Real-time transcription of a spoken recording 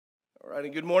All right,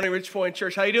 and good morning, Ridge Point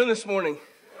Church. How you doing this morning?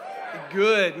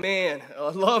 Good, man.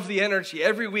 I love the energy.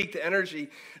 Every week, the energy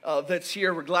that's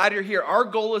here. We're glad you're here. Our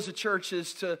goal as a church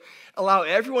is to allow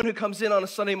everyone who comes in on a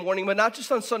Sunday morning, but not just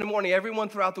on Sunday morning, everyone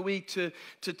throughout the week to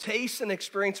taste and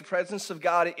experience the presence of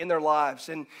God in their lives.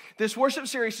 And this worship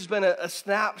series has been a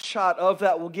snapshot of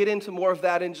that. We'll get into more of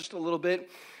that in just a little bit.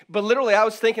 But literally, I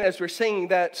was thinking as we were singing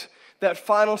that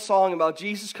final song about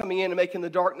Jesus coming in and making the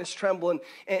darkness tremble.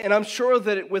 And I'm sure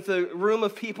that with a room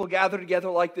of people gathered together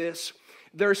like this,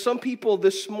 there are some people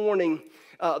this morning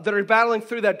that are battling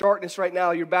through that darkness right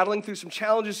now. You're battling through some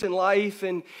challenges in life,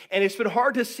 and it's been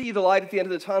hard to see the light at the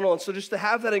end of the tunnel. And so just to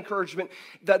have that encouragement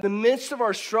that in the midst of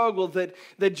our struggle, that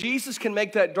Jesus can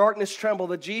make that darkness tremble,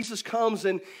 that Jesus comes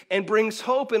and brings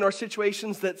hope in our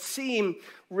situations that seem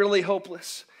really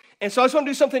hopeless. And so I just want to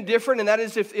do something different, and that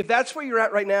is if that's where you're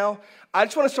at right now, I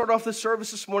just want to start off this service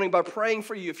this morning by praying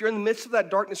for you. If you're in the midst of that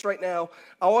darkness right now,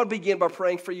 I want to begin by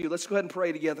praying for you. Let's go ahead and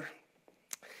pray together.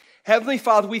 Heavenly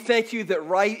Father, we thank you that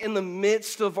right in the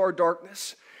midst of our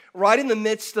darkness, right in the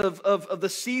midst of the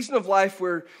season of life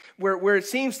where it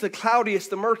seems the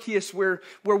cloudiest, the murkiest, where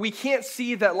we can't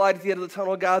see that light at the end of the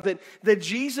tunnel, God, that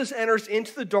Jesus enters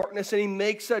into the darkness and he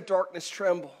makes that darkness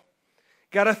tremble.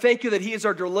 God, I thank you that he is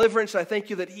our deliverance. I thank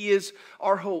you that he is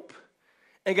our hope.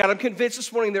 And God, I'm convinced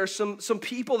this morning there are some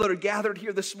people that are gathered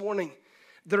here this morning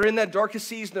that are in that darkest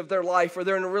season of their life, or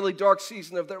they're in a really dark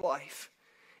season of their life.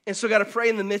 And so God, I pray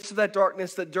in the midst of that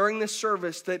darkness that during this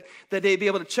service that they be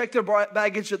able to check their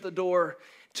baggage at the door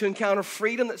to encounter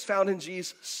freedom that's found in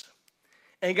Jesus.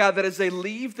 And God, that as they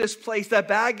leave this place, that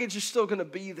baggage is still going to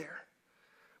be there.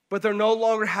 But they're no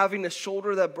longer having to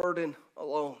shoulder that burden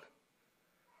alone.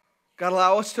 God,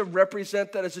 allow us to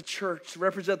represent that as a church, to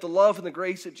represent the love and the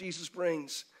grace that Jesus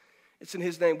brings. It's in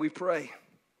his name we pray.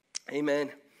 Amen.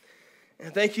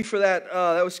 And thank you for that.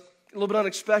 That was a little bit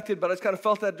unexpected, but I just kind of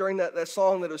felt that during that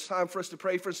song that it was time for us to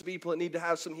pray for some people that need to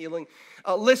have some healing.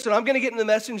 Listen, I'm going to get into the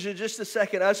message in just a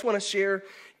second. I just want to share.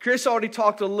 Chris already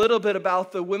talked a little bit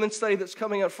about the women's study that's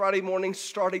coming on Friday mornings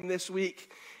starting this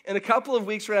week. In a couple of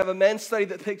weeks, we're going to have a men's study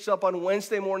that picks up on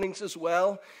Wednesday mornings as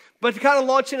well. But to kind of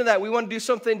launch into that, we want to do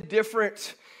something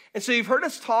different. And so you've heard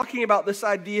us talking about this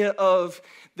idea of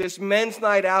this men's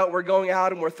night out. We're going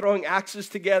out and we're throwing axes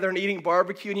together and eating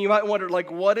barbecue. And you might wonder,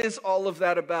 what is all of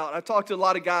that about? I've talked to a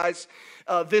lot of guys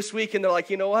this week, and they're like,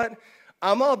 you know what?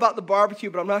 I'm all about the barbecue,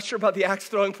 but I'm not sure about the axe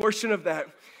throwing portion of that.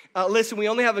 Listen, we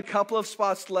only have a couple of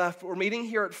spots left. We're meeting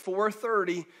here at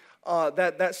 4:30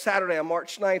 that Saturday on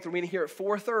March 9th. We're meeting here at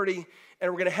 4:30.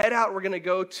 And we're going to head out. We're going to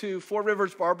go to Four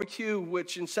Rivers Barbecue,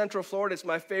 which in Central Florida is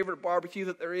my favorite barbecue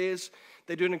that there is.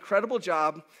 They do an incredible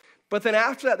job. But then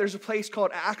after that, there's a place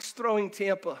called Axe Throwing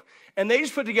Tampa. And they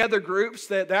just put together groups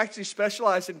that actually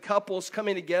specialize in couples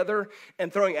coming together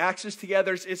and throwing axes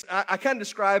together. I kind of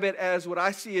describe it as what I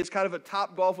see as kind of a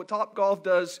Topgolf. What Topgolf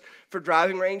does for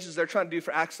driving ranges, they're trying to do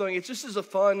for axe throwing. It's just as a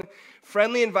fun,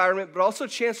 friendly environment, but also a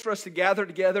chance for us to gather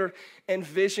together and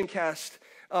vision cast.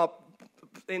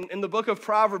 In the book of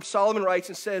Proverbs, Solomon writes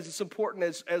and says it's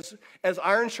important as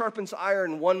iron sharpens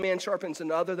iron, one man sharpens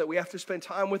another, that we have to spend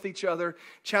time with each other,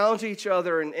 challenging each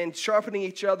other, and sharpening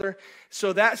each other.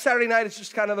 So that Saturday night is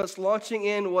just kind of us launching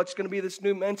in what's going to be this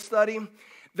new men's study.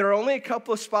 There are only a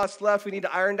couple of spots left. We need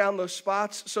to iron down those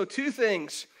spots. So two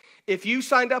things. If you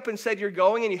signed up and said you're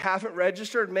going and you haven't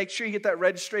registered, make sure you get that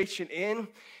registration in.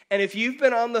 And if you've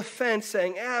been on the fence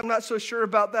saying, I'm not so sure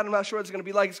about that, I'm not sure what it's going to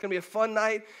be like, it's going to be a fun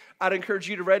night, I'd encourage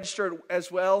you to register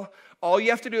as well. All you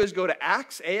have to do is go to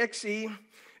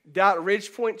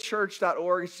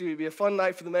axe.ridgepointchurch.org. It's going to be a fun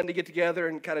night for the men to get together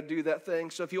and kind of do that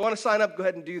thing. So if you want to sign up, go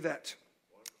ahead and do that.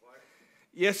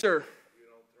 Yes, sir.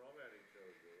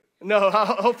 No,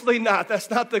 hopefully not.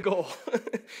 That's not the goal.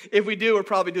 If we do, we're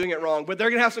probably doing it wrong. But they're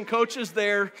going to have some coaches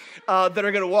there that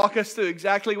are going to walk us through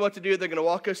exactly what to do. They're going to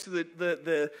walk us through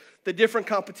the different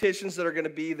competitions that are going to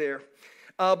be there.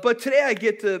 But today I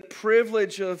get the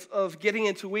privilege of getting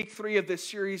into week 3 of this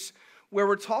series where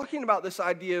we're talking about this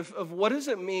idea of what does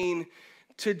it mean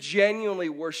to genuinely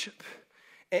worship.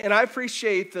 And I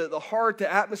appreciate the heart,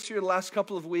 the atmosphere the last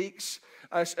couple of weeks.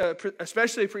 I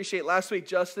especially appreciate last week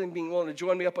Justin being willing to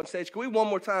join me up on stage. Can we one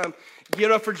more time give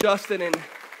it up for Justin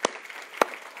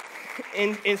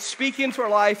and speak into our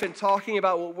life and talking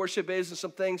about what worship is and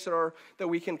some things that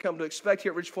we can come to expect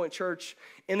here at Ridge Point Church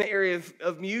in the area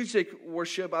of music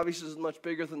worship. Obviously, is much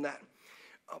bigger than that.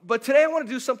 But today I want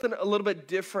to do something a little bit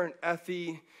different at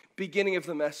the beginning of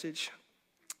the message,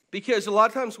 because a lot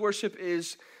of times worship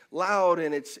is loud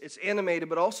and it's animated,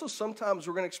 but also sometimes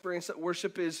we're going to experience that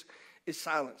worship is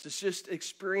silence. It's just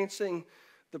experiencing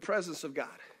the presence of God.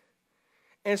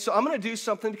 And so I'm going to do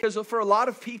something because for a lot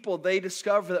of people, they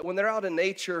discover that when they're out in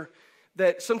nature,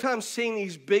 that sometimes seeing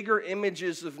these bigger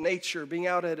images of nature, being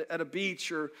out at a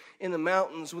beach or in the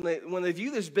mountains, when they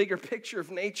view this bigger picture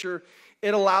of nature,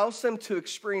 it allows them to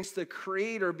experience the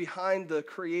creator behind the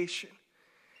creation.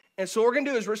 And so what we're going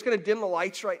to do is we're just going to dim the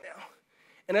lights right now.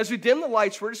 And as we dim the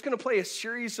lights, we're just going to play a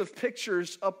series of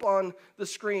pictures up on the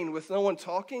screen with no one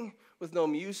talking, with no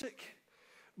music,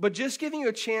 but just giving you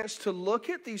a chance to look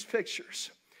at these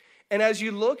pictures. And as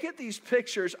you look at these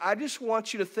pictures, I just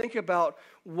want you to think about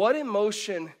what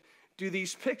emotion do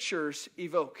these pictures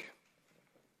evoke?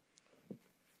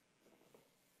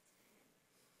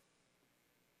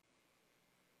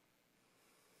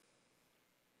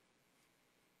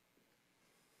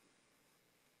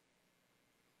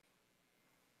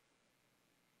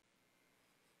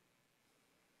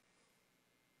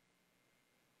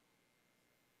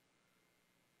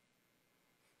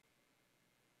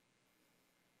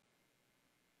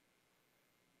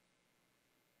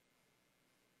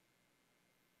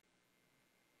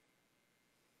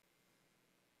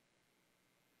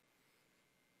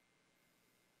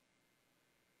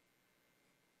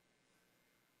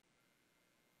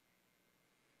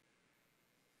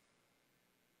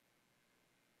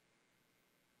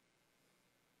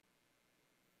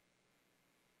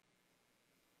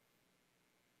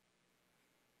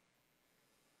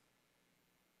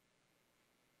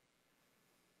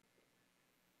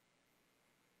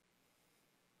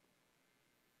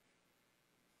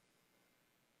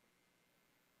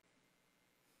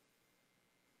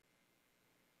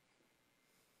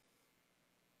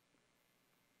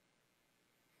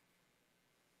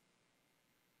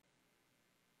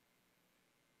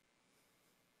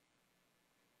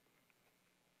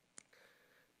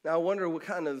 Now, I wonder what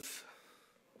kind of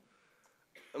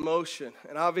emotion,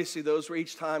 and obviously those were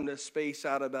each time to space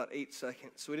out about 8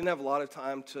 seconds. So we didn't have a lot of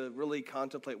time to really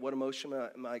contemplate what emotion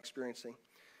am I experiencing.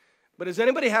 But does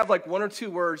anybody have like one or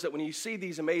two words that when you see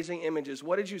these amazing images,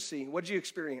 what did you see? What did you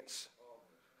experience?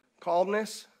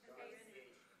 Calmness?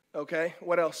 Okay.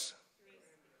 What else?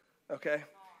 Okay.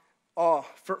 Awe.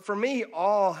 For me,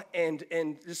 awe and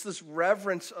just this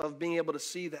reverence of being able to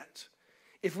see that.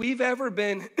 If we've ever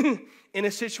been in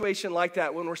a situation like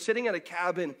that, when we're sitting at a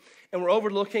cabin and we're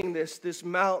overlooking this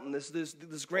mountain,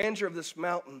 this grandeur of this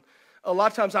mountain, a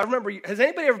lot of times I remember, has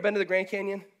anybody ever been to the Grand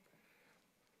Canyon?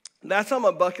 That's on my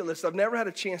bucket list. I've never had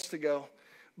a chance to go.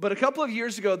 But a couple of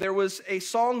years ago, there was a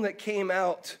song that came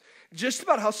out just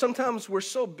about how sometimes we're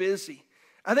so busy.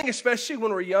 I think especially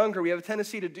when we're younger, we have a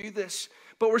tendency to do this.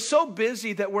 But we're so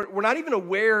busy that we're not even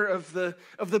aware of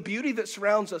the beauty that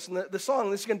surrounds us. And the song,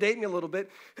 this is going to date me a little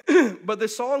bit, but the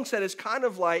song said it's kind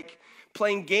of like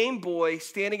playing Game Boy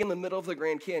standing in the middle of the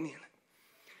Grand Canyon.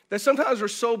 That sometimes we're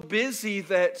so busy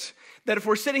that if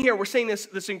we're sitting here, we're seeing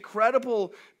this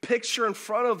incredible picture in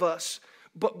front of us,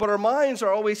 but our minds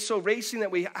are always so racing that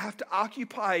we have to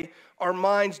occupy our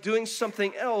minds doing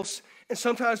something else. And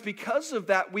sometimes because of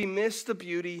that, we miss the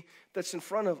beauty that's in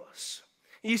front of us.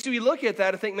 You see, we look at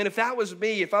that and think, man, if that was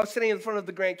me, if I was sitting in front of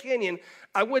the Grand Canyon,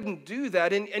 I wouldn't do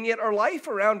that. And yet our life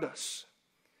around us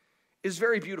is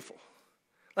very beautiful.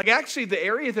 Like actually the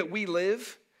area that we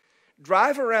live,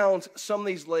 drive around some of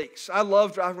these lakes. I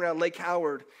love driving around Lake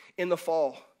Howard in the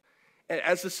fall. And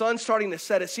as the sun's starting to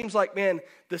set, it seems like, man,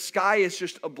 the sky is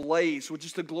just ablaze with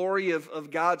just the glory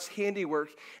of God's handiwork.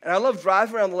 And I love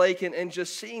driving around the lake and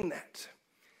just seeing that.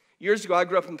 Years ago, I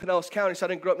grew up in Pinellas County, so I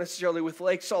didn't grow up necessarily with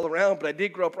lakes all around, but I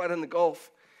did grow up right on the Gulf.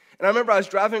 And I remember I was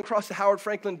driving across the Howard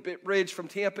Franklin Bridge from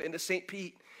Tampa into St.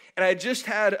 Pete, and I had just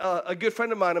had a good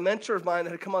friend of mine, a mentor of mine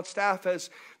that had come on staff as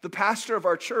the pastor of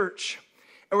our church.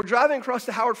 And we're driving across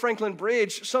the Howard Franklin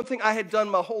Bridge, something I had done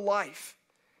my whole life.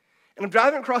 And I'm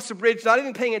driving across the bridge, not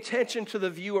even paying attention to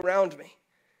the view around me.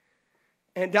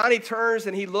 And Donnie turns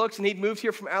and he looks, and he'd moved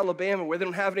here from Alabama where they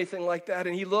don't have anything like that.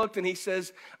 And he looked and he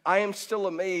says, I am still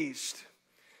amazed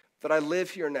that I live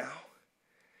here now.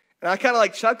 And I kind of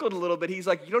like chuckled a little bit. He's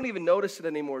like, you don't even notice it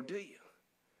anymore, do you?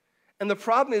 And the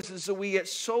problem is that we get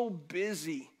so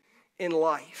busy in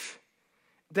life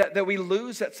that we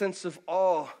lose that sense of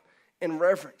awe and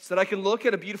reverence. That I can look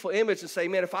at a beautiful image and say,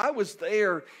 man, if I was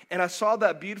there and I saw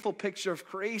that beautiful picture of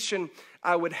creation,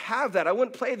 I would have that. I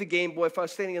wouldn't play the Game Boy if I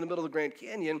was standing in the middle of the Grand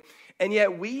Canyon. And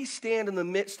yet we stand in the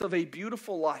midst of a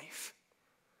beautiful life.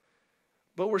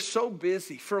 But we're so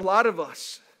busy. For a lot of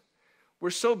us, we're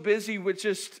so busy with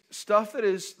just stuff that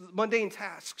is mundane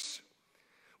tasks.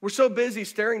 We're so busy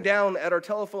staring down at our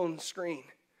telephone screen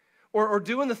or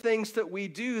doing the things that we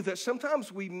do that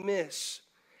sometimes we miss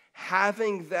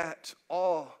having that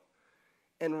awe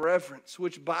and reverence,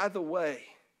 which, by the way,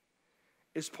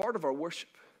 is part of our worship.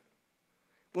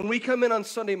 When we come in on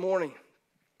Sunday morning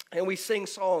and we sing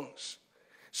songs,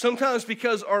 sometimes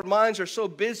because our minds are so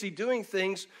busy doing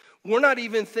things, we're not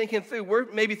even thinking through.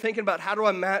 We're maybe thinking about, how do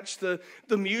I match the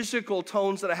musical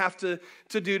tones that I have to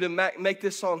do to make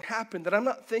this song happen, that I'm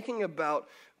not thinking about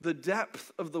the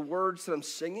depth of the words that I'm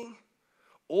singing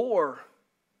or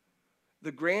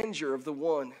the grandeur of the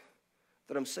one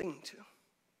that I'm singing to.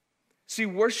 See,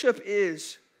 worship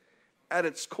is, at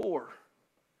its core,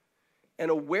 an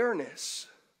awareness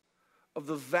of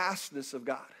the vastness of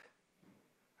God.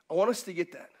 I want us to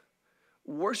get that.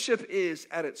 Worship is,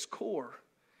 at its core,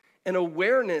 an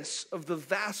awareness of the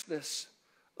vastness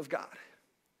of God.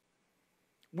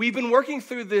 We've been working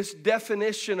through this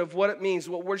definition of what it means,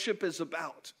 what worship is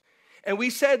about. And we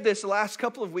said this the last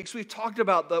couple of weeks. We've talked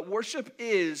about that worship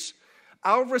is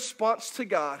our response to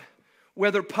God,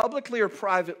 whether publicly or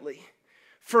privately,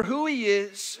 for who he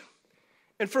is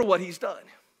and for what he's done.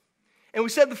 And we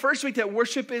said the first week that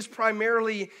worship is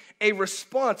primarily a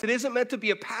response. It isn't meant to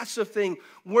be a passive thing.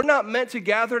 We're not meant to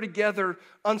gather together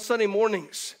on Sunday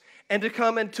mornings and to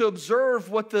come and to observe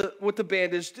what the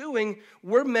band is doing.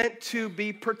 We're meant to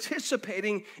be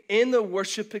participating in the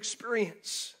worship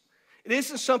experience. It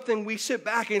isn't something we sit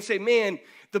back and say, man,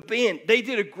 the band, they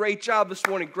did a great job this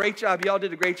morning. Great job. Y'all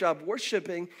did a great job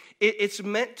worshiping. It's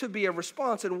meant to be a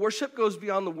response. And worship goes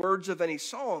beyond the words of any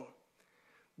song.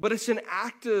 But it's an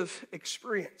active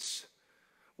experience.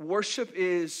 Worship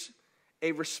is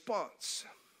a response.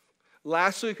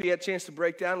 Last week, we had a chance to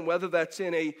break down whether that's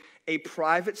in a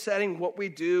private setting. What we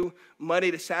do Monday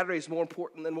to Saturday is more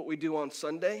important than what we do on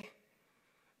Sunday.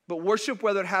 But worship,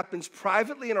 whether it happens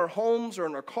privately in our homes or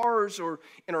in our cars or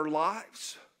in our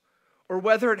lives, or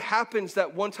whether it happens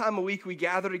that one time a week we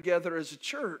gather together as a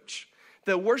church,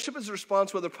 that worship is a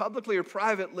response, whether publicly or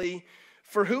privately,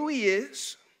 for who he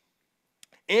is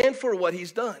and for what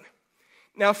he's done.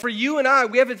 Now, for you and I,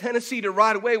 we have a tendency to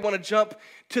right away want to jump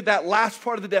to that last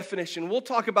part of the definition. We'll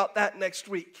talk about that next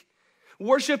week.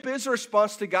 Worship is a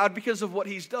response to God because of what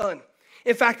he's done.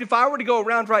 In fact, if I were to go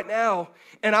around right now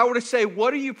and I were to say,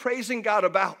 what are you praising God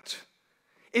about?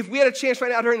 If we had a chance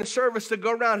right now during the service to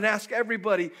go around and ask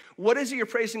everybody, what is it you're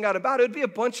praising God about? It would be a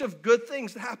bunch of good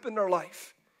things that happened in our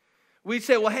life. We'd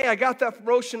say, well, hey, I got that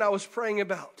promotion I was praying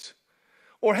about.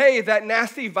 Or, hey, that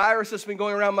nasty virus that's been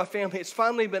going around my family, it's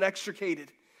finally been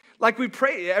extricated. Like we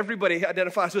pray, everybody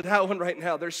identifies with that one right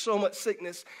now. There's so much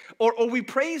sickness. Or we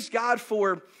praise God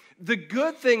for the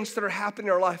good things that are happening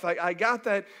in our life. I got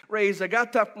that raise, I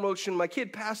got that promotion, my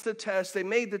kid passed the test, they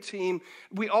made the team.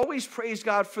 We always praise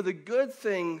God for the good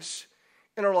things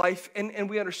in our life, and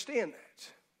we understand that.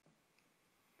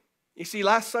 You see,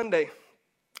 last Sunday,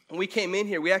 when we came in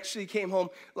here, we actually came home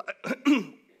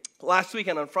last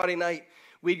weekend on Friday night.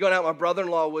 We'd gone out, my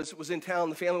brother-in-law was in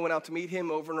town, the family went out to meet him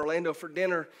over in Orlando for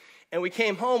dinner, and we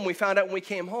came home, we found out when we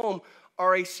came home,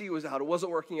 our AC was out, it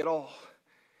wasn't working at all.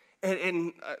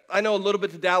 And I know a little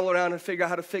bit to dabble around and figure out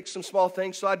how to fix some small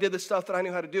things, so I did the stuff that I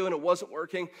knew how to do, and it wasn't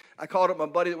working. I called up my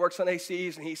buddy that works on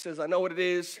ACs, and he says, I know what it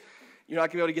is. You're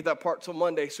not going to be able to get that part till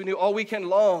Monday. So we knew all weekend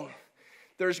long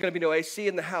there's going to be no AC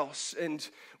in the house. And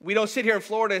we don't sit here in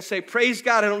Florida and say, praise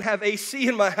God, I don't have AC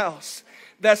in my house.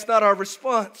 That's not our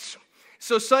response.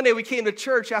 So Sunday we came to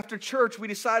church. After church, we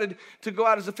decided to go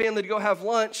out as a family to go have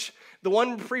lunch. The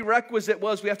one prerequisite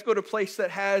was we have to go to a place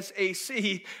that has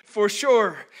AC for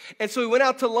sure. And so we went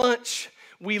out to lunch.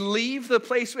 We leave the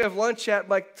place we have lunch at.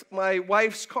 My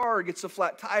wife's car gets a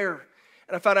flat tire.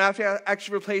 And I found out I have to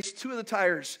actually replace 2 of the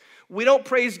tires. We don't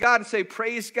praise God and say,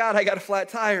 praise God, I got a flat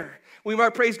tire. We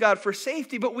might praise God for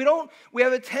safety, but we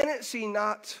have a tendency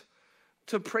not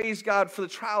to praise God for the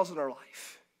trials in our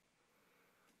life.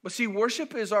 But see,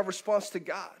 worship is our response to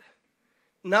God,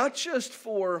 not just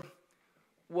for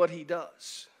what he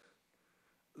does.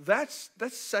 That's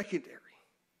secondary.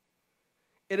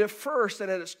 And at first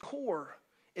and at its core,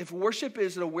 if worship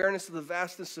is an awareness of the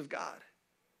vastness of God,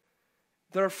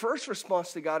 then our first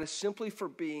response to God is simply for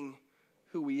being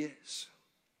who he is.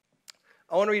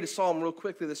 I want to read a psalm real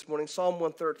quickly this morning. Psalm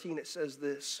 113, it says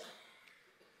this.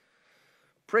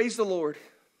 Praise the Lord.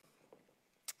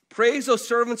 Praise, O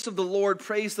servants of the Lord.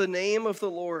 Praise the name of the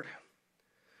Lord.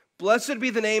 Blessed be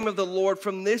the name of the Lord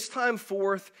from this time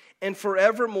forth and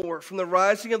forevermore. From the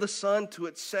rising of the sun to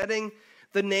its setting,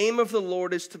 the name of the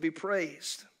Lord is to be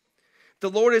praised. The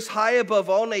Lord is high above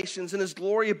all nations and his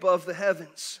glory above the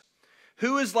heavens.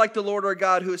 Who is like the Lord our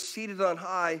God, who is seated on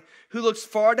high, who looks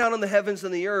far down on the heavens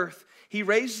and the earth? He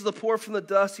raises the poor from the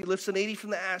dust. He lifts the needy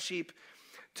from the ash heap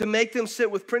to make them sit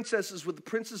with princesses, with the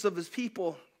princes of his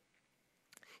people.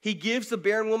 He gives the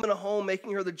barren woman a home,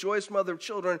 making her the joyous mother of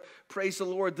children. Praise the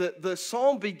Lord. The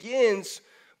psalm begins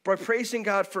by praising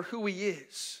God for who he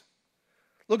is.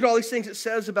 Look at all these things it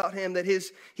says about him, that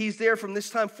he's there from this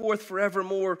time forth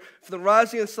forevermore. From the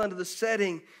rising of the sun to the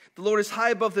setting, the Lord is high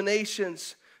above the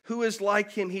nations. Who is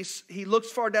like him? He looks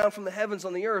far down from the heavens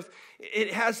on the earth.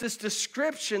 It has this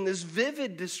description, this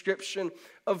vivid description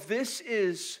of this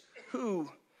is who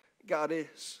God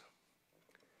is.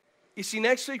 You see,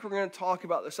 next week we're going to talk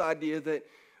about this idea that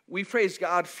we praise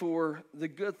God for the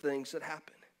good things that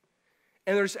happen.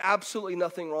 And there's absolutely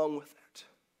nothing wrong with that.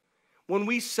 When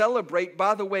we celebrate,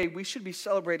 by the way, we should be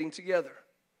celebrating together.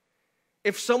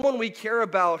 If someone we care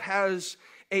about has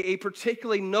a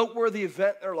particularly noteworthy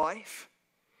event in their life,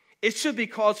 it should be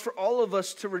cause for all of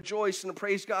us to rejoice and to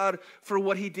praise God for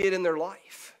what he did in their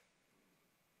life.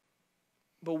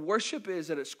 But worship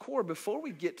is at its core, before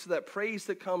we get to that praise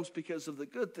that comes because of the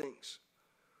good things,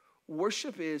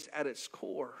 worship is at its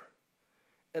core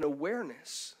an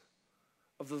awareness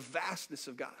of the vastness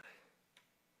of God.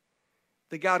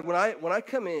 That God, when I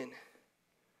come in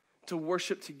to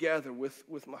worship together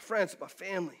with my friends, my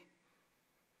family,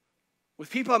 with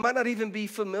people I might not even be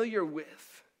familiar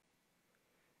with,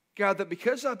 God, that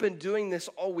because I've been doing this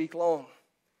all week long,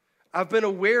 I've been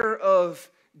aware of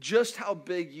just how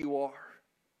big you are.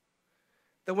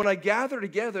 That when I gather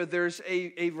together, there's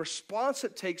a response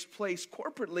that takes place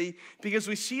corporately because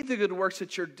we see the good works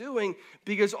that you're doing,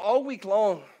 because all week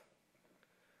long,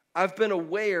 I've been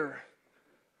aware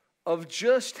of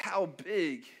just how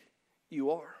big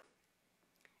you are.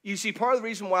 You see, part of the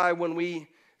reason why when we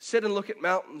sit and look at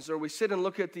mountains or we sit and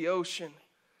look at the ocean,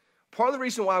 part of the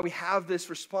reason why we have this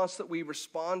response that we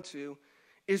respond to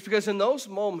is because in those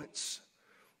moments,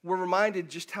 we're reminded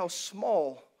just how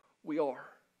small we are.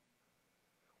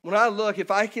 When I look,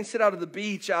 if I can sit out at the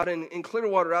beach out in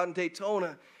Clearwater, out in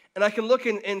Daytona, and I can look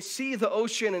and see the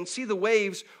ocean and see the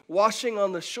waves washing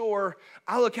on the shore,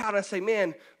 I look out and I say,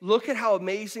 man, look at how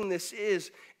amazing this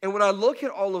is. And when I look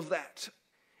at all of that,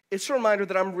 it's a reminder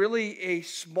that I'm really a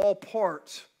small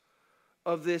part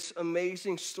of this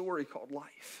amazing story called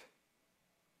life.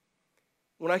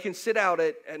 When I can sit out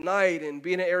at night and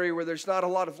be in an area where there's not a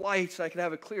lot of lights, and I can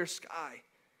have a clear sky,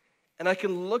 and I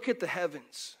can look at the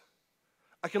heavens,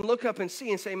 I can look up and see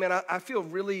and say, man, I feel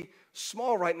really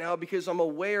small right now because I'm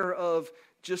aware of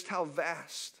just how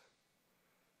vast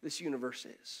this universe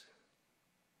is.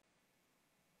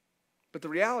 But the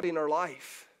reality in our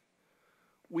life,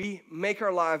 we make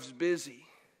our lives busy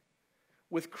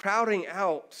with crowding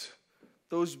out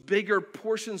those bigger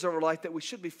portions of our life that we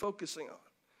should be focusing on.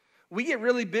 We get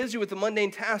really busy with the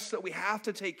mundane tasks that we have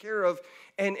to take care of.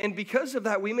 And because of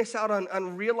that, we miss out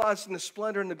on realizing the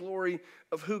splendor and the glory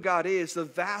of who God is, the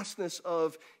vastness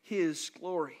of his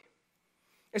glory.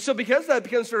 And so because that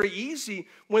becomes very easy,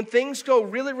 when things go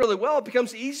really, really well, it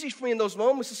becomes easy for me in those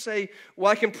moments to say, well,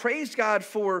 I can praise God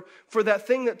for that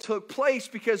thing that took place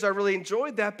because I really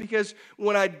enjoyed that. Because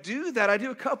when I do that, I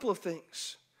do a couple of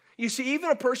things. You see,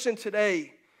 even a person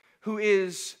today who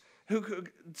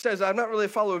says, I'm not really a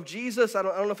follower of Jesus. I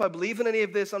don't know if I believe in any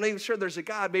of this. I'm not even sure there's a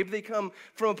God. Maybe they come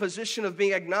from a position of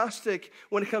being agnostic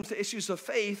when it comes to issues of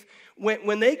faith.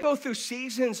 When they go through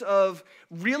seasons of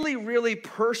really, really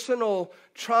personal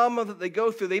trauma that they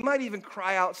go through, they might even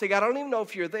cry out, say, God, I don't even know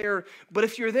if you're there, but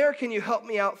if you're there, can you help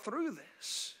me out through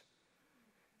this?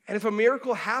 And if a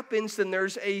miracle happens, then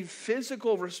there's a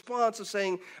physical response of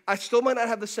saying, I still might not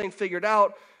have this thing figured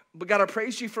out, but God, I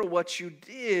praise you for what you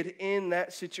did in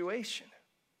that situation.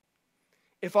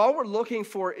 If all we're looking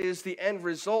for is the end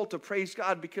result to praise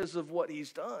God because of what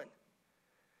he's done,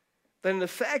 then in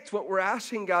effect what we're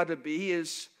asking God to be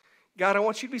is, God, I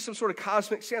want you to be some sort of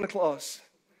cosmic Santa Claus.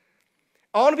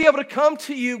 I want to be able to come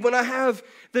to you when I have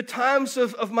the times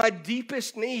of my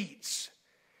deepest needs.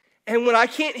 And when I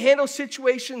can't handle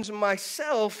situations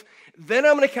myself, then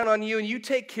I'm going to count on you and you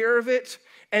take care of it.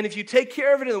 And if you take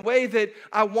care of it in the way that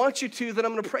I want you to, then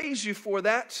I'm going to praise you for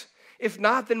that. If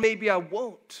not, then maybe I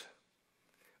won't.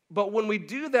 But when we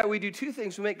do that, we do two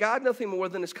things. We make God nothing more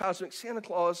than this cosmic Santa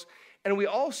Claus, and we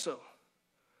also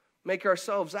make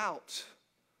ourselves out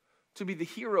to be the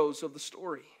heroes of the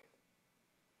story.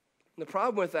 And the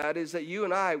problem with that is that you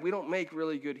and I, we don't make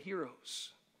really good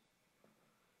heroes.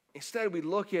 Instead, we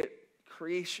look at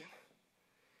creation,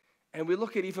 and we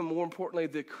look at, even more importantly,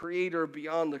 the creator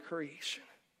beyond the creation.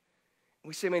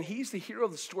 We say, man, he's the hero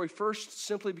of the story first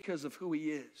simply because of who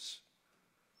he is.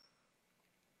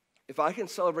 If I can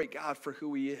celebrate God for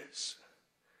who he is,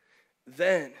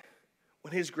 then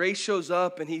when his grace shows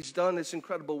up and he's done this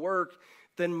incredible work,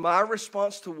 then my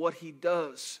response to what he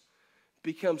does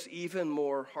becomes even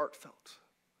more heartfelt.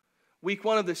 Week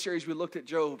 1 of this series, we looked at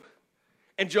Job.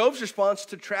 And Job's response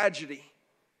to tragedy,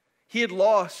 he had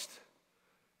lost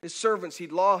his servants.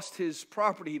 He'd lost his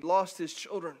property. He'd lost his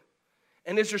children.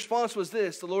 And his response was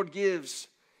this: the Lord gives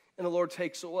and the Lord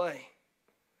takes away.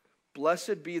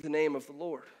 Blessed be the name of the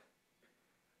Lord.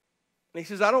 And he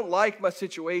says, I don't like my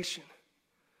situation.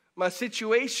 My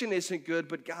situation isn't good,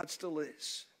 but God still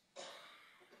is.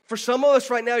 For some of us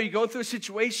right now, you're going through a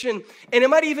situation, and it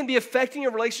might even be affecting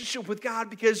your relationship with God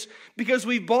because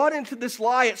we bought into this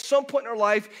lie at some point in our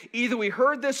life. Either we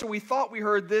heard this or we thought we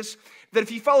heard this, that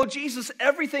if you follow Jesus,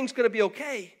 everything's going to be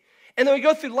okay. And then we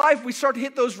go through life, we start to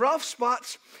hit those rough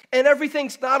spots, and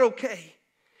everything's not okay.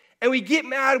 And we get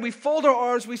mad, we fold our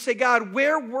arms, we say, God,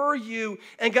 where were you?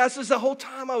 And God says, the whole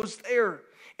time I was there.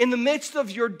 In the midst of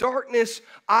your darkness,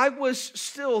 I was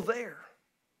still there.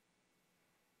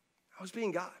 I was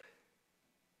being God.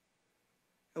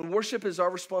 And worship is our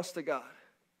response to God.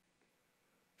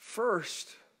 First,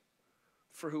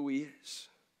 for who he is.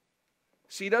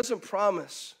 See, he doesn't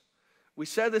promise. We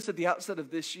said this at the outset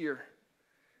of this year,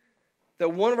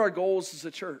 that one of our goals is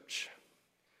a church.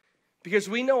 Because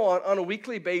we know on a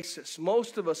weekly basis,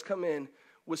 most of us come in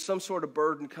with some sort of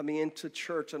burden coming into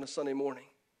church on a Sunday morning.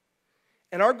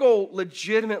 And our goal,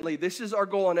 legitimately, this is our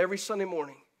goal on every Sunday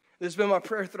morning. This has been my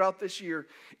prayer throughout this year,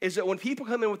 is that when people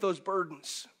come in with those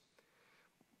burdens,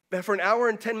 that for an hour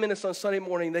and 10 minutes on Sunday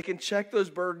morning, they can check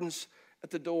those burdens at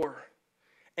the door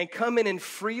and come in and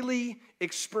freely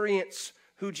experience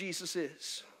who Jesus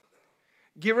is.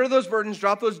 Get rid of those burdens,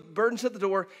 drop those burdens at the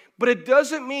door. But it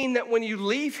doesn't mean that when you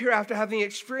leave here after having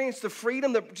experienced the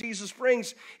freedom that Jesus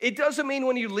brings, it doesn't mean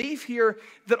when you leave here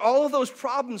that all of those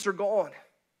problems are gone.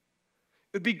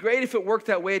 It would be great if it worked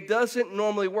that way. It doesn't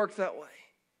normally work that way.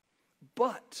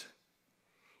 But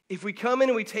if we come in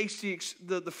and we taste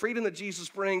the freedom that Jesus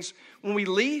brings, when we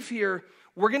leave here,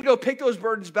 we're going to go pick those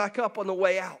burdens back up on the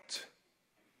way out.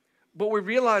 But we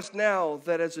realize now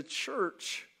that as a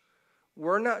church,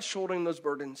 we're not shouldering those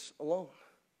burdens alone.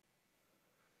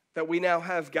 That we now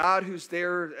have God who's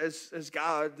there as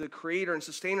God, the creator and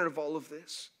sustainer of all of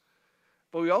this.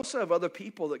 But we also have other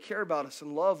people that care about us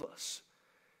and love us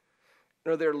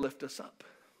and are there to lift us up.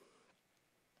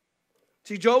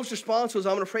 See, Job's response was,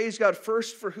 I'm going to praise God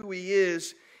first for who he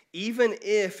is, even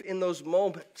if in those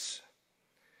moments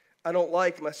I don't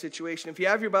like my situation. If you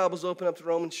have your Bibles, open up to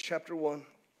Romans chapter 1.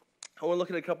 I want to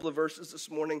look at a couple of verses this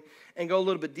morning and go a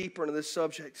little bit deeper into this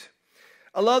subject.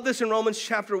 I love this in Romans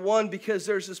chapter 1 because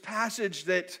there's this passage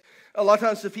that a lot of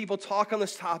times the people talk on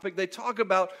this topic. They talk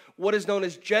about what is known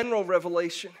as general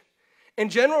revelation. And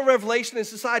general revelation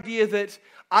is this idea that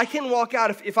I can walk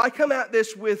out, if I come at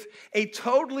this with a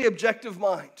totally objective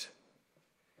mind,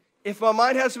 if my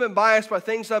mind hasn't been biased by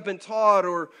things I've been taught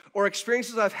or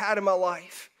experiences I've had in my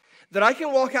life, that I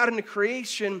can walk out into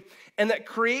creation and that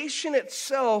creation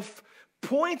itself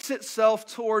points itself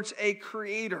towards a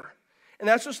creator. And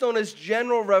that's what's known as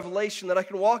general revelation, that I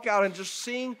can walk out and just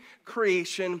seeing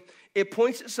creation, it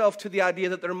points itself to the idea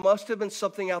that there must have been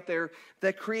something out there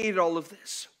that created all of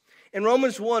this. In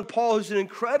Romans 1, Paul, who's an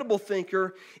incredible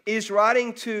thinker, is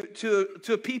writing to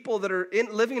people that are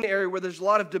living in an area where there's a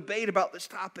lot of debate about this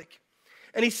topic.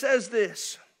 And he says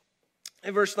this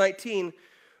in verse 19,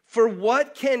 for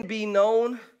what can be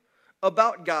known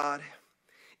about God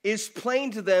is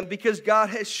plain to them because God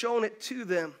has shown it to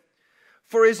them.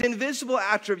 For his invisible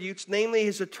attributes, namely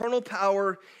his eternal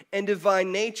power and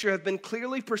divine nature, have been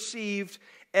clearly perceived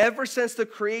ever since the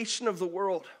creation of the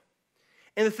world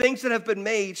and the things that have been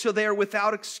made, so they are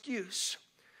without excuse.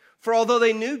 For although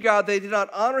they knew God, they did not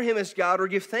honor him as God or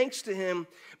give thanks to him,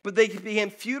 but they became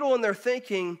futile in their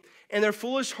thinking, and their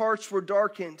foolish hearts were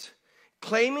darkened.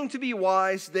 Claiming to be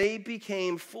wise, they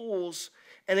became fools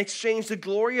and exchanged the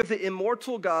glory of the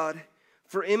immortal God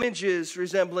for images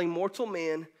resembling mortal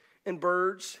man and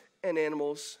birds and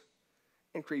animals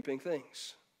and creeping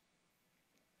things.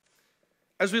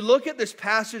 As we look at this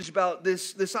passage about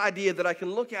this idea that I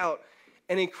can look out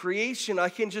and in creation, I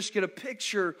can just get a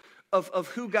picture of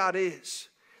who God is.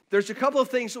 There's a couple of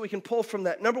things that we can pull from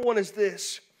that. Number one is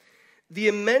this. The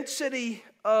immensity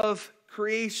of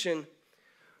creation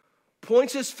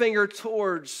points his finger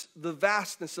towards the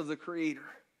vastness of the Creator.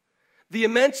 The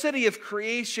immensity of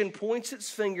creation points its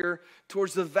finger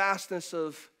towards the vastness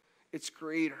of its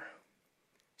Creator.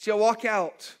 See, I walk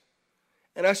out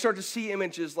and I start to see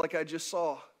images like I just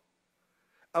saw.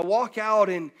 I walk out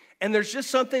and there's just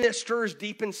something that stirs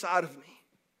deep inside of me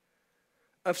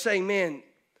of saying, man,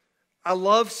 I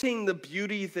love seeing the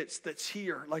beauty that's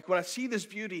here. Like when I see this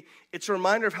beauty, it's a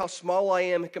reminder of how small I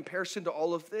am in comparison to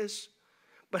all of this,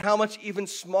 but how much even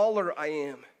smaller I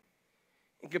am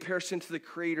in comparison to the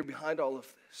Creator behind all of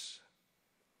this.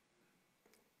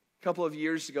 A couple of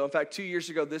years ago, in fact, 2 years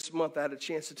ago this month, I had a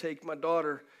chance to take my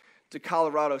daughter to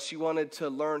Colorado. She wanted to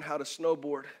learn how to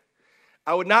snowboard.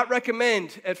 I would not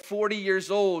recommend at 40 years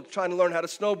old trying to learn how to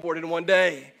snowboard in one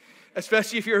day,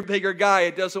 especially if you're a bigger guy.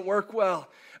 It doesn't work well.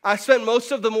 I spent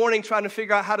most of the morning trying to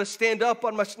figure out how to stand up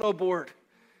on my snowboard.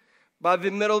 By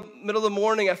the middle of the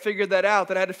morning, I figured that out.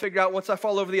 Then I had to figure out once I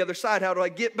fall over the other side, how do I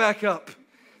get back up?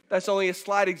 That's only a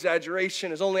slight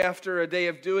exaggeration. It's only after a day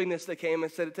of doing this they came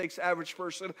and said it takes the average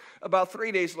person about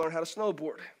 3 days to learn how to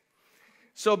snowboard.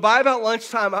 So by about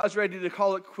lunchtime, I was ready to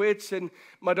call it quits, and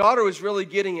my daughter was really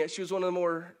getting it. She was one of the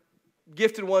more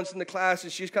gifted ones in the class,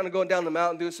 and she was kind of going down the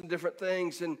mountain doing some different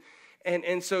things.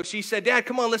 And so she said, Dad,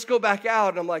 come on, let's go back out.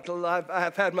 And I'm like,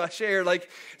 I've had my share.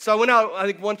 So I went out, I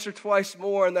think, once or twice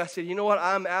more, and I said, you know what?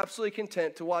 I'm absolutely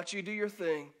content to watch you do your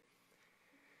thing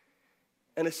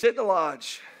and to sit in the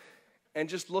lodge and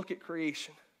just look at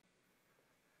creation,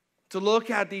 to look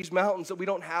at these mountains that we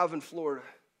don't have in Florida.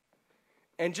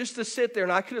 And just to sit there,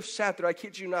 and I could have sat there, I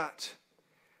kid you not.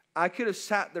 I could have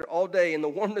sat there all day in the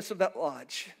warmness of that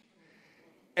lodge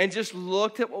and just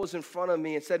looked at what was in front of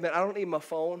me and said, man, I don't need my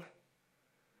phone.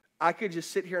 I could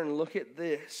just sit here and look at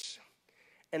this.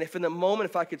 And if in the moment,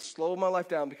 if I could slow my life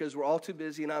down, because we're all too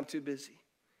busy and I'm too busy,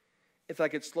 if I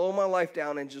could slow my life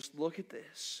down and just look at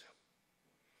this,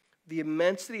 the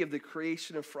immensity of the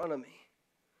creation in front of me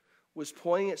was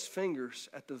pointing its fingers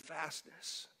at the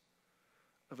vastness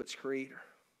of its creator.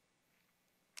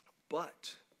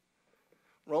 But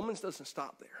Romans doesn't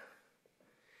stop there.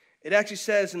 It actually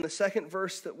says in the second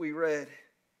verse that we read,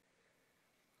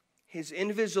 his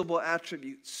invisible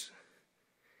attributes,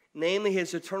 namely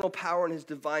his eternal power and his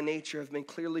divine nature, have been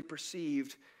clearly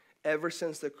perceived ever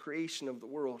since the creation of the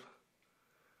world.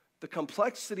 The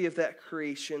complexity of that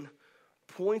creation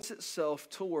points itself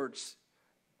towards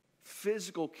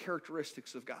physical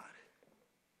characteristics of God.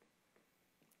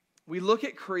 We look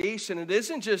at creation, it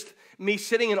isn't just me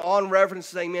sitting in awe and reverence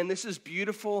saying, man, this is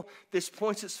beautiful. This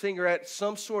points its finger at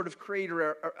some sort of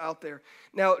creator out there.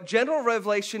 Now, general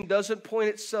revelation doesn't point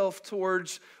itself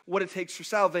towards what it takes for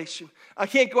salvation. I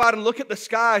can't go out and look at the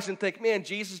skies and think, man,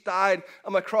 Jesus died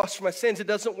on my cross for my sins. It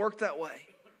doesn't work that way.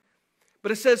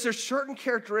 But it says there's certain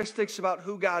characteristics about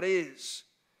who God is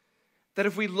that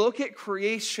if we look at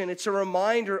creation, it's a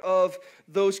reminder of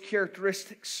those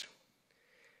characteristics.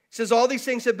 It says all these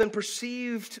things have been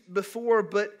perceived before,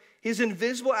 but his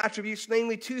invisible attributes,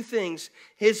 namely two things,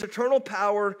 his eternal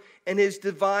power and his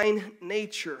divine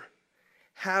nature,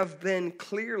 have been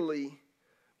clearly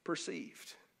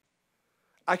perceived.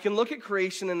 I can look at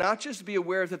creation and not just be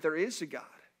aware that there is a God,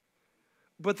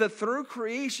 but that through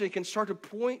creation it can start to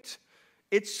point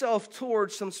itself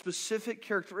towards some specific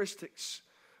characteristics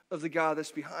of the God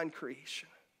that's behind creation.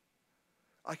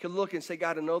 I can look and say,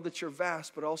 God, I know that you're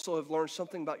vast, but also have learned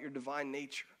something about your divine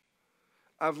nature.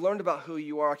 I've learned about who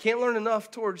you are. I can't learn enough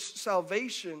towards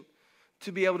salvation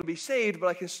to be able to be saved, but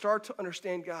I can start to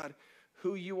understand, God,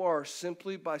 who you are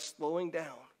simply by slowing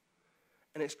down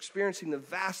and experiencing the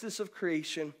vastness of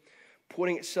creation,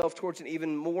 pointing itself towards an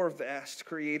even more vast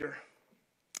creator.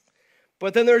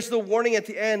 But then there's the warning at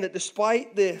the end that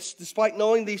despite this, despite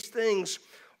knowing these things,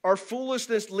 our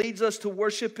foolishness leads us to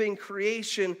worshiping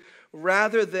creation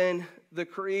rather than the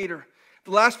creator.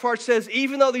 The last part says,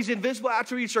 even though these invisible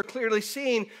attributes are clearly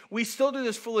seen, we still do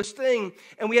this foolish thing,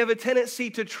 and we have a tendency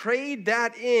to trade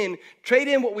in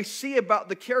what we see about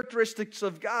the characteristics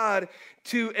of God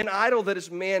to an idol that is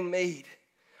man-made.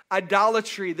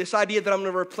 Idolatry, this idea that I'm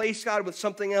going to replace God with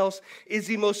something else, is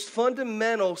the most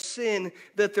fundamental sin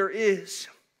that there is.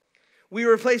 We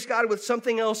replace God with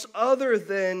something else other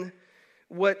than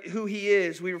who he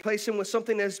is. We replace him with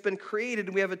something that has been created,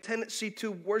 and we have a tendency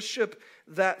to worship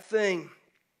that thing.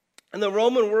 In the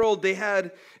Roman world, they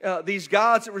had these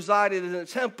gods that resided in a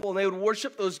temple, and they would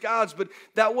worship those gods, but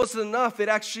that wasn't enough. They'd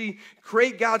actually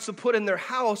create gods to put in their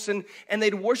house, and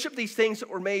they'd worship these things that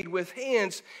were made with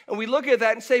hands. And we look at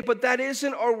that and say, but that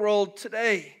isn't our world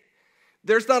today.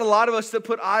 There's not a lot of us that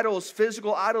put idols,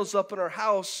 physical idols up in our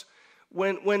house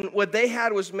when what they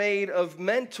had was made of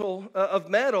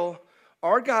metal.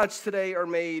 Our gods today are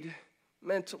made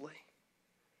mentally.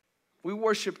 We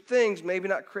worship things maybe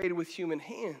not created with human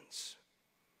hands,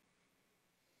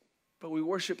 but we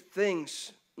worship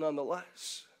things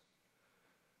nonetheless.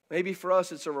 Maybe for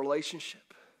us it's a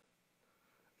relationship.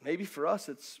 Maybe for us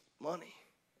it's money.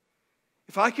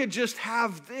 If I could just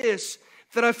have this,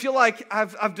 then I feel like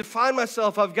I've defined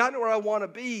myself. I've gotten where I want to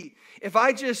be. If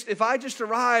I just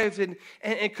arrived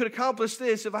and could accomplish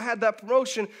this, if I had that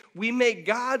promotion, we make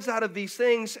gods out of these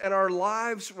things, and our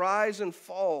lives rise and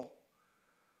fall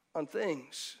on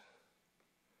things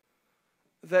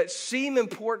that seem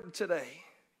important today,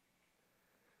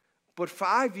 but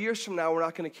 5 years from now we're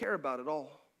not going to care about it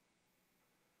all.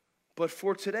 But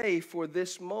for today, for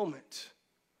this moment,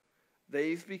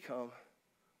 they've become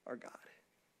our God.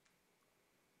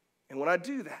 And when I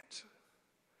do that,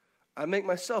 I make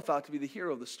myself out to be the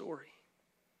hero of the story.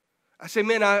 I say,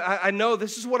 man, I know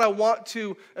this is what I want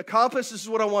to accomplish. This is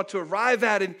what I want to arrive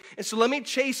at. And so let me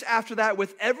chase after that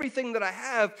with everything that I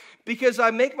have, because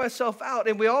I make myself out,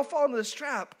 and we all fall into this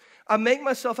trap. I make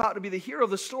myself out to be the hero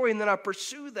of the story, and then I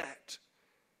pursue that.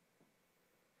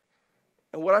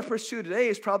 And what I pursue today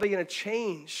is probably going to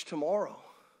change tomorrow.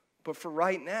 But for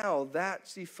right now,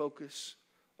 that's the focus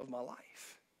of my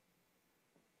life.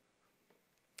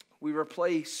 We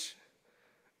replace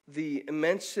the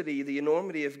immensity, the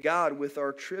enormity of God with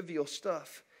our trivial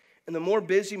stuff. And the more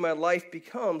busy my life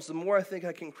becomes, the more I think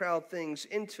I can crowd things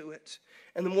into it.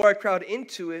 And the more I crowd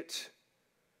into it,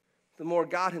 the more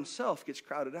God himself gets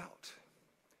crowded out.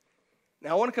 Now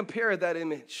I want to compare that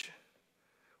image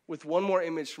with one more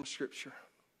image from Scripture.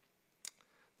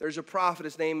 There's a prophet,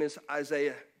 his name is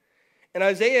Isaiah. And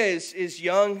Isaiah is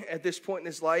young at this point in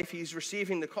his life. He's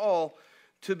receiving the call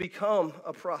to become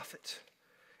a prophet.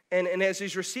 And as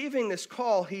he's receiving this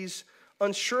call, he's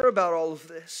unsure about all of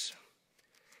this.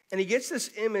 And he gets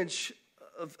this image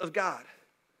of God,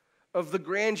 of the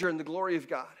grandeur and the glory of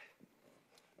God.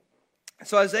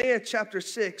 So Isaiah chapter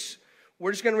 6,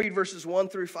 we're just going to read verses 1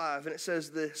 through 5, and it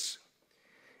says this.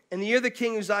 In the year the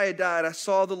king Uzziah died, I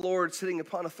saw the Lord sitting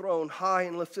upon a throne, high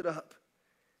and lifted up.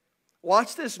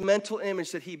 Watch this mental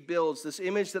image that he builds, this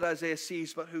image that Isaiah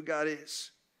sees about who God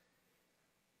is.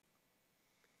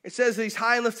 It says that he's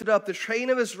high and lifted up. The train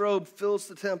of his robe fills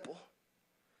the temple.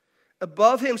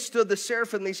 Above him stood the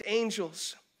seraphim, these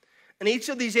angels. And each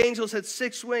of these angels had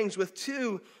 6 wings. With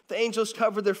 2, the angels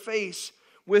covered their face.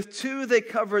 With 2, they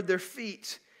covered their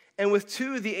feet. And with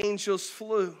 2, the angels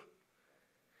flew.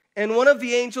 And one of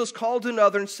the angels called to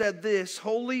another and said this,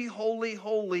 Holy, holy,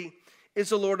 holy is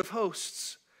the Lord of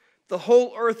hosts. The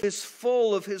whole earth is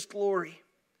full of his glory.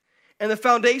 And the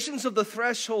foundations of the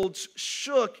thresholds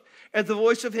shook at the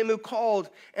voice of him who called,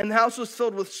 and the house was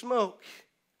filled with smoke.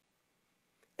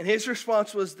 And his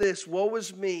response was this, Woe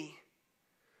is me,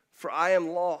 for I am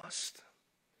lost.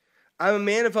 I am a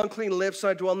man of unclean lips, and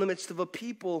I dwell in the midst of a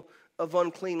people of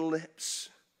unclean lips.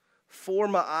 For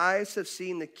my eyes have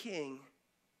seen the King,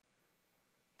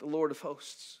 the Lord of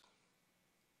hosts.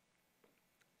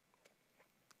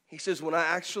 He says, when I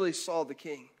actually saw the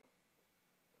King,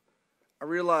 I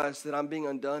realized that I'm being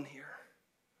undone here.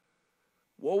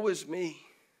 Woe is me.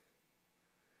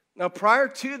 Now, prior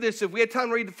to this, if we had time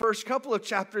to read the first couple of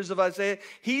chapters of Isaiah,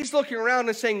 he's looking around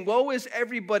and saying, woe is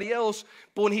everybody else.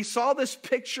 But when he saw this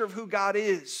picture of who God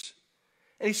is,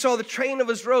 and he saw the train of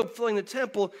his robe filling the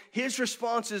temple, his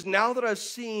response is, now that I've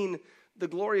seen the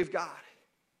glory of God,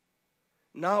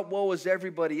 not woe is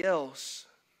everybody else,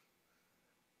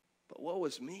 but woe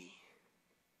is me.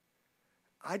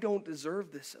 I don't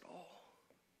deserve this at all.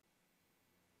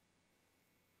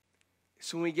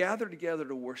 So when we gather together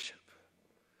to worship,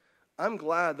 I'm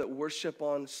glad that worship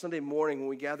on Sunday morning when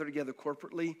we gather together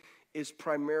corporately is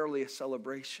primarily a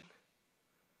celebration.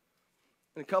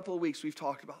 In a couple of weeks, we've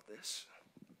talked about this.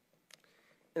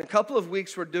 In a couple of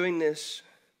weeks, we're doing this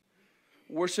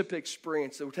worship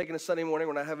experience. So we're taking a Sunday morning.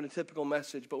 We're not having a typical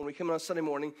message, but when we come on Sunday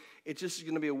morning, it's just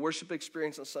going to be a worship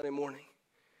experience on Sunday morning.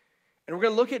 And we're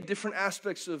going to look at different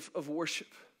aspects of worship.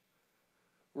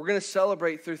 We're going to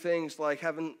celebrate through things like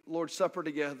having Lord's Supper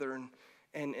together.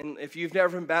 And if you've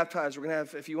never been baptized, we're going to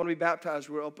have, if you want to be baptized,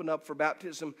 we're open up for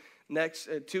baptism next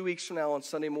 2 weeks from now on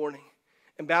Sunday morning.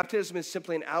 And baptism is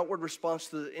simply an outward response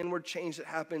to the inward change that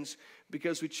happens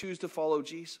because we choose to follow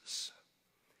Jesus.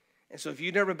 And so if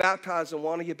you've never been baptized and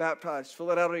want to get baptized, fill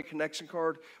that out on your connection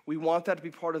card. We want that to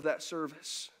be part of that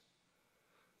service.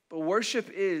 But worship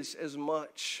is as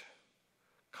much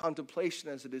contemplation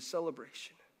as it is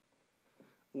celebration.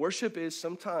 Worship is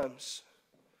sometimes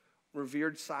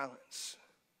revered silence.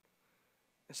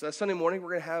 And so that Sunday morning, we're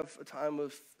going to have a time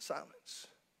of silence.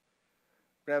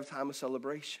 We're going to have a time of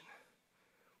celebration.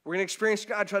 We're going to experience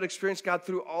God, try to experience God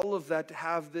through all of that to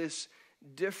have this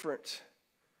different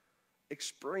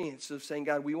experience of saying,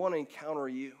 God, we want to encounter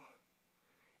you.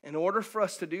 In order for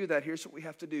us to do that, here's what we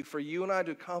have to do. For you and I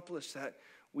to accomplish that,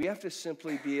 we have to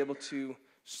simply be able to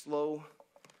slow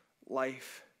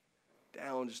life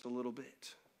down just a little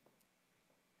bit.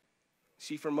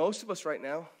 See, for most of us right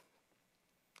now,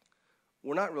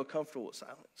 we're not real comfortable with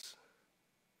silence.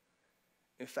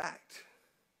 In fact,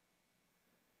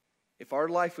 if our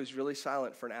life was really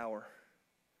silent for an hour,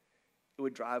 it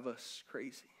would drive us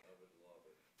crazy.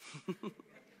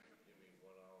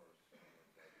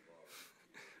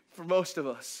 For most of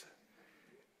us,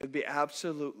 it would be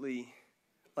absolutely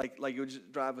like it would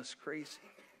just drive us crazy.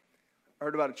 I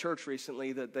heard about a church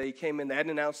recently that they came in, they hadn't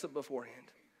announced it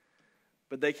beforehand,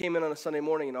 but they came in on a Sunday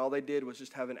morning and all they did was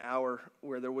just have an hour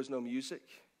where there was no music,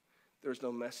 there was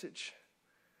no message.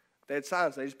 They had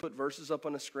silence. They just put verses up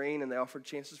on the screen and they offered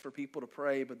chances for people to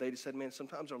pray, but they just said, man,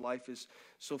 sometimes our life is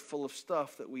so full of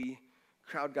stuff that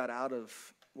crowd got out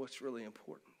of what's really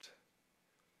important.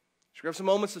 So we have some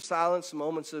moments of silence, some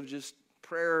moments of just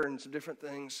prayer and some different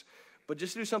things, but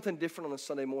just do something different on a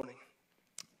Sunday morning.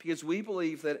 Because we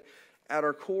believe that at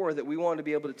our core that we want to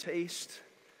be able to taste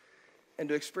and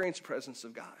to experience the presence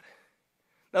of God.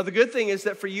 Now the good thing is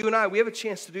that for you and I, we have a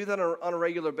chance to do that on a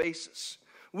regular basis.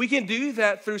 We can do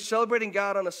that through celebrating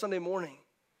God on a Sunday morning.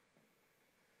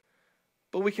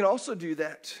 But we can also do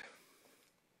that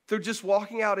through just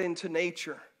walking out into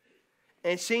nature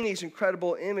and seeing these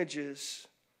incredible images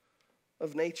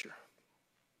of nature.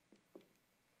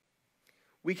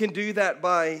 We can do that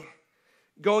by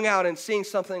going out and seeing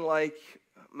something like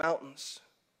mountains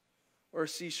or a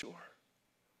seashore.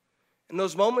 In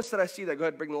those moments that I see that, go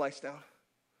ahead, bring the lights down.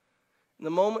 In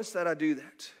the moments that I do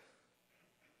that,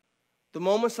 the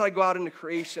moments that I go out into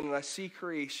creation and I see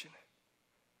creation,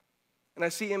 and I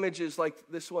see images like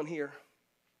this one here,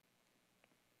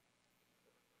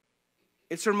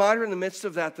 it's a reminder in the midst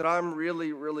of that I'm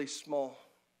really, really small.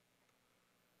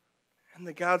 And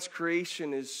that God's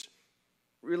creation is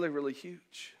really, really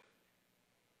huge.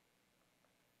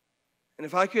 And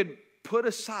if I could put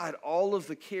aside all of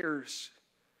the cares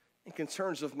and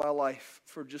concerns of my life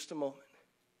for just a moment,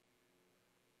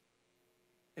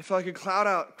 if I could crowd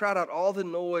out all the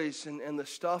noise and the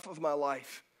stuff of my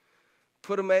life,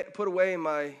 put away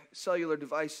my cellular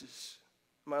devices,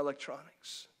 my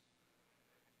electronics,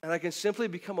 and I can simply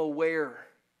become aware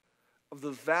of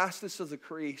the vastness of the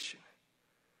creation,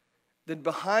 then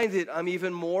behind it, I'm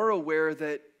even more aware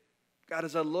that, God,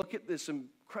 as I look at this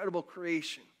incredible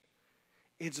creation,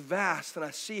 it's vast, and I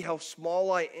see how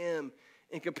small I am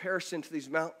in comparison to these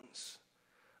mountains.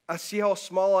 I see how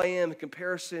small I am in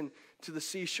comparison to the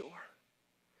seashore.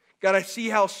 God, I see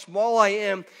how small I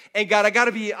am, and God, I got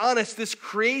to be honest, this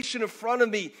creation in front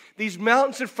of me, these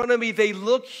mountains in front of me, they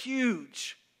look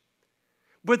huge.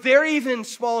 But they're even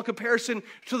small in comparison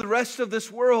to the rest of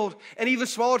this world and even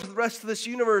smaller to the rest of this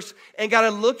universe. And God, I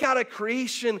look out at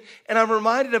creation and I'm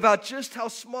reminded about just how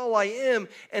small I am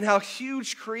and how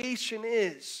huge creation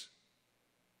is.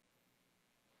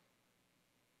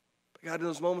 But God, in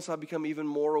those moments I become even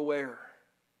more aware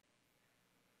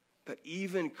that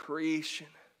even creation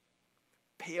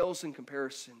pales in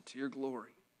comparison to your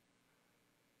glory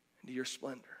and to your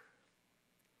splendor.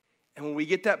 And when we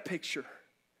get that picture,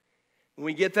 when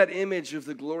we get that image of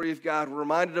the glory of God, we're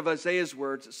reminded of Isaiah's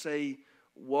words that say,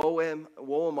 woe am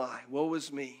I, woe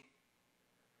is me,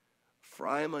 for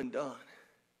I am undone.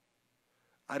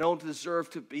 I don't deserve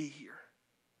to be here.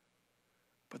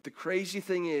 But the crazy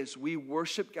thing is, we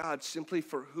worship God simply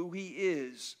for who He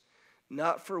is,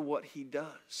 not for what He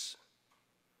does.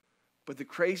 But the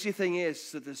crazy thing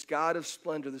is that this God of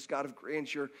splendor, this God of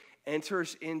grandeur,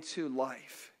 enters into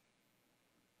life.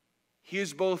 He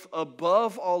is both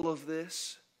above all of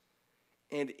this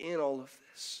and in all of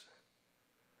this.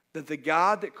 That the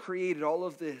God that created all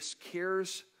of this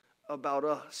cares about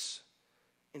us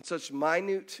in such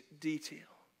minute detail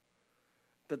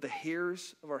that the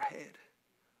hairs of our head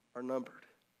are numbered.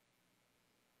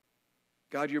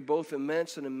 God, you're both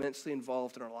immense and immensely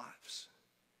involved in our lives,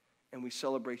 and we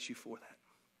celebrate you for that.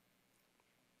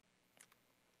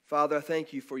 Father, I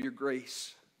thank you for your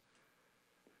grace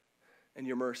and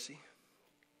your mercy.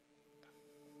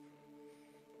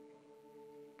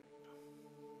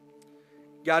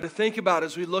 God, to think about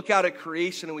as we look out at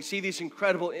creation and we see these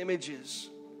incredible images.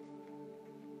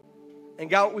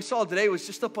 And God, what we saw today was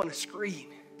just up on a screen.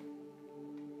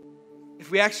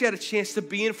 If we actually had a chance to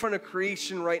be in front of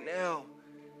creation right now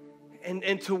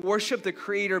and to worship the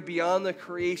Creator beyond the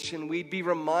creation, we'd be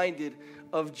reminded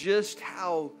of just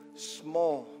how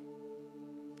small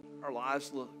our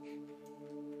lives look,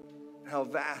 how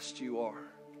vast you are.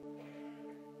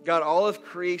 God, all of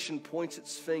creation points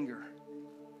its finger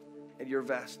at your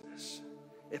vastness.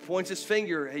 It points its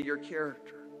finger at your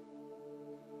character.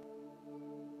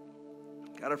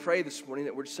 God, I pray this morning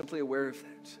that we're simply aware of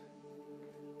that.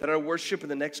 That our worship in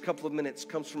the next couple of minutes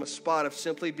comes from a spot of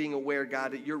simply being aware,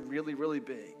 God, that you're really, really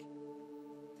big.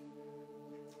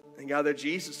 And God, that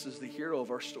Jesus is the hero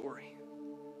of our story.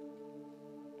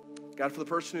 God, for the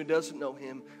person who doesn't know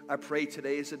Him, I pray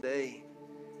today is a day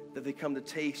that they come to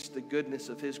taste the goodness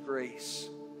of His grace.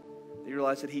 They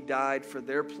realize that He died for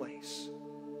their place.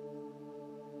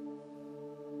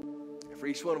 And for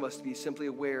each one of us to be simply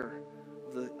aware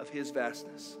of His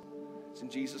vastness. It's in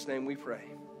Jesus' name we pray.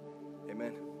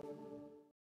 Amen.